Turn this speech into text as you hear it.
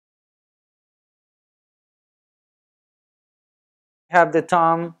have the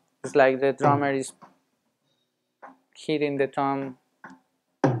tom. It's like the drummer is hitting the tom.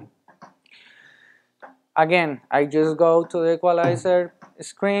 Again, I just go to the equalizer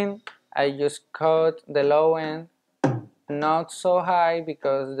screen. I just cut the low end, not so high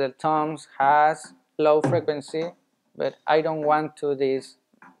because the toms has low frequency, but I don't want to. This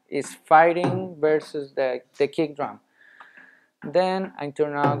is fighting versus the kick drum. Then I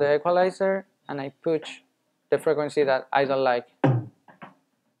turn on the equalizer and I push the frequency that I don't like.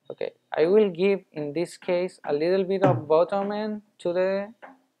 Okay, I will give in this case a little bit of bottom end to the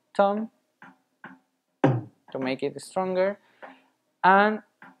tom to make it stronger, and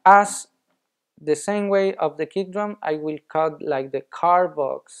as the same way of the kick drum, I will cut like the car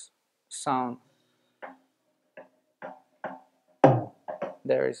box sound.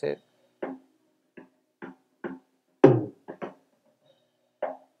 There is it.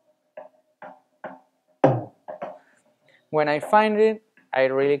 When I find it, I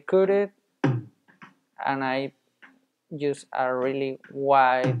really cut it and I use a really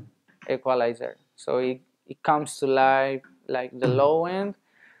wide equalizer so it comes to life like the low end,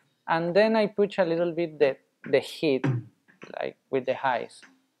 and then I push a little bit the hit like with the highs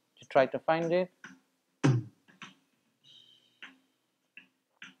to try to find it.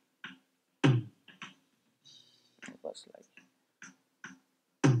 It was like,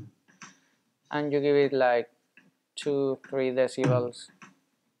 and you give it like 2-3 decibels.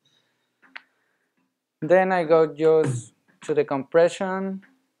 Then I go just to the compression,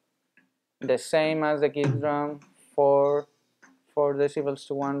 the same as the kick drum, 4 decibels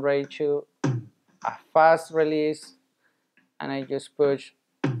to 1 ratio, a fast release, and I just push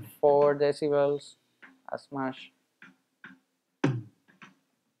 4 decibels as much, and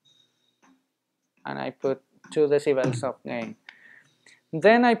I put 2 decibels of gain.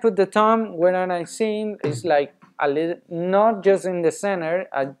 Then I put the tom where I see is like a little, not just in the center,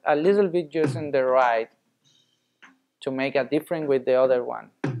 a little bit just in the right to make a difference with the other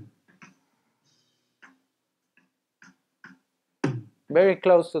one. Very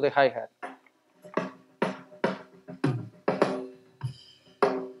close to the hi-hat.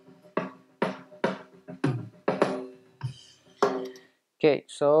 Okay,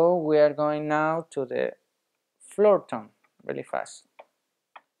 so we are going now to the floor tom really fast.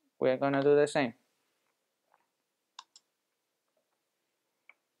 We are gonna do the same.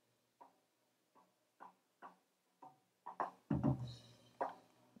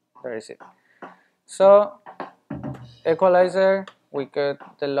 There is it. So equalizer, we cut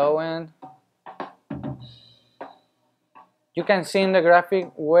the low end. You can see in the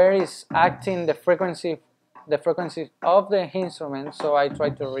graphic where is acting the frequency of the instrument, so I try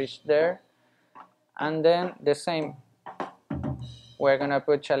to reach there, and then the same, we're gonna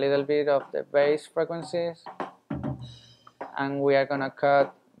put a little bit of the bass frequencies, and we are gonna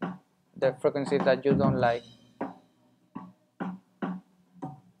cut the frequencies that you don't like.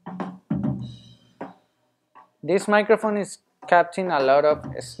 This microphone is capturing a lot of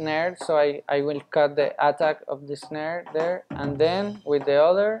snare, so I will cut the attack of the snare there, and then with the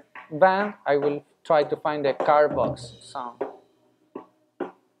other band I will try to find the car box sound.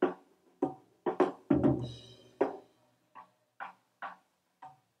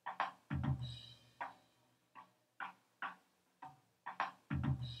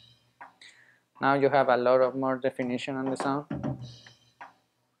 Now you have a lot of more definition on the sound.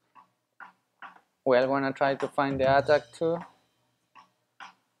 We're gonna try to find the attack too.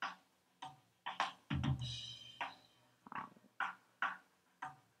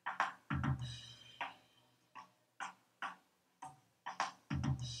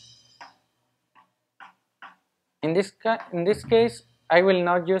 In this case, I will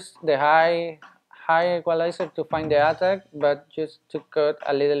not use the high equalizer to find the attack, but just to cut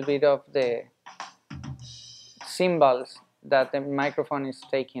a little bit of the cymbals that the microphone is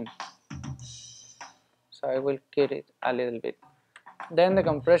taking. So I will cut it a little bit. Then the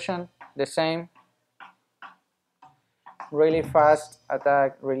compression, the same. Really fast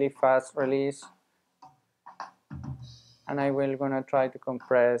attack, really fast release. And I will gonna try to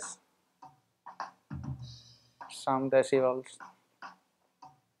compress some decibels.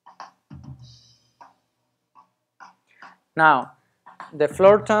 Now, the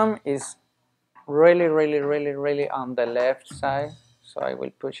floor tom is really on the left side, so I will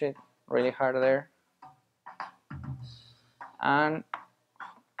push it really hard there. And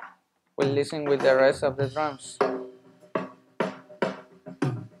we'll listen with the rest of the drums.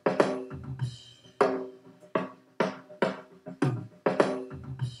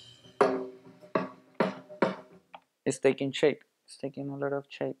 It's taking shape. It's taking a lot of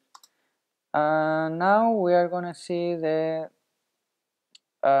shape. Now we are gonna see the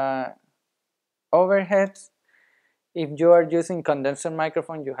uh, overheads. If you are using condenser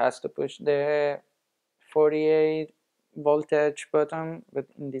microphone, you have to push the 48 voltage button, but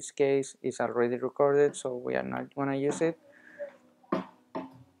in this case it's already recorded, so we are not gonna use it.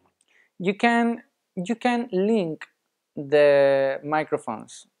 You can link the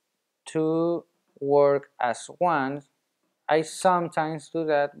microphones to work as one. I sometimes do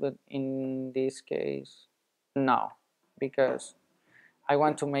that, but in this case, no, because I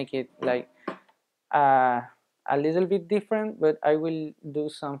want to make it like a little bit different, but I will do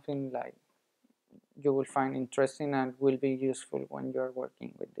something like you will find interesting and will be useful when you're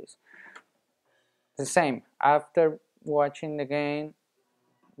working with this. The same, after watching the game,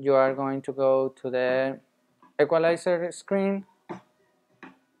 you are going to go to the equalizer screen.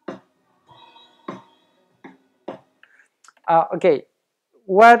 Okay,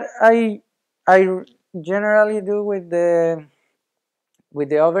 what I generally do with the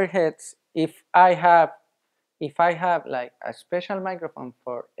overheads, if I have like a special microphone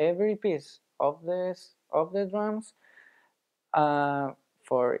for every piece of the drums,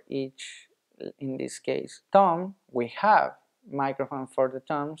 for each, in this case tom, we have microphone for the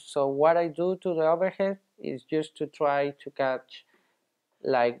toms. So what I do to the overhead is just to try to catch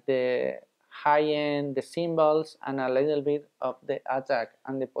like the high end, the cymbals, and a little bit of the attack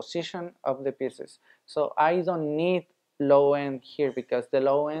and the position of the pieces. So I don't need low end here because the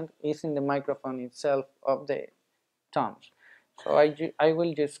low end is in the microphone itself of the toms. So I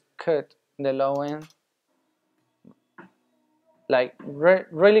will just cut the low end like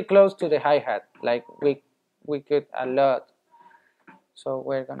really close to the hi-hat, like we cut a lot. So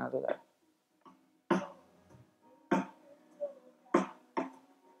we're gonna do that.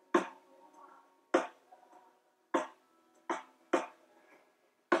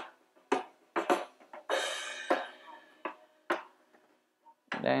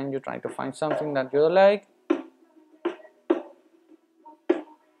 Then you try to find something that you like.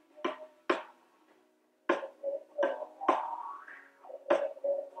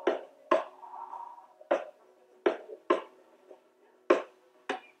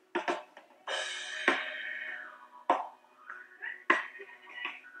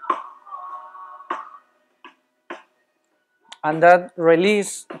 And that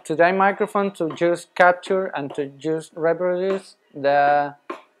release to the microphone to just capture and to just reproduce the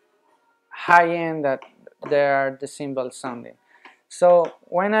high end that there are the cymbals sounding. So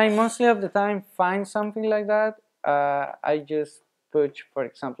when I mostly of the time find something like that, I just push, for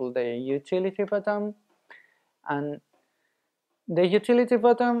example, the utility button, and the utility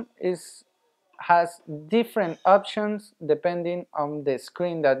button has different options depending on the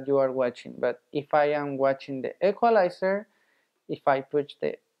screen that you are watching. But if I am watching the equalizer, if I push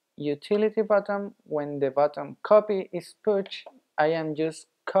the utility button, when the button copy is pushed, I am just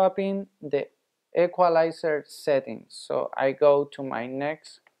copying the equalizer settings. So I go to my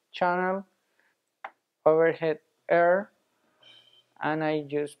next channel, overhead air, and I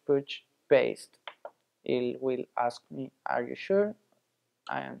just push paste. It will ask me, are you sure?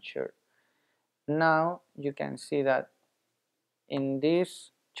 I am sure. Now you can see that in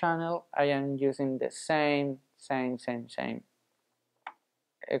this channel I am using the same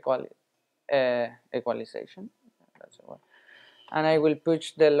equal, equalization. That's the word. And I will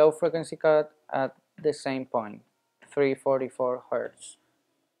push the low frequency cut at the same point, 344 Hertz.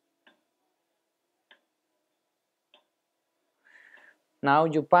 Now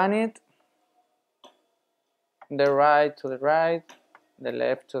you pan it, the right to the right, the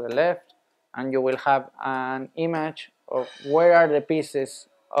left to the left, and you will have an image of where are the pieces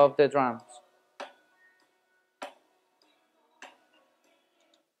of the drums.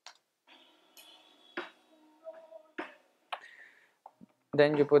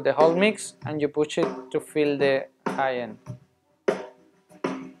 Then you put the whole mix and you push it to fill the high end.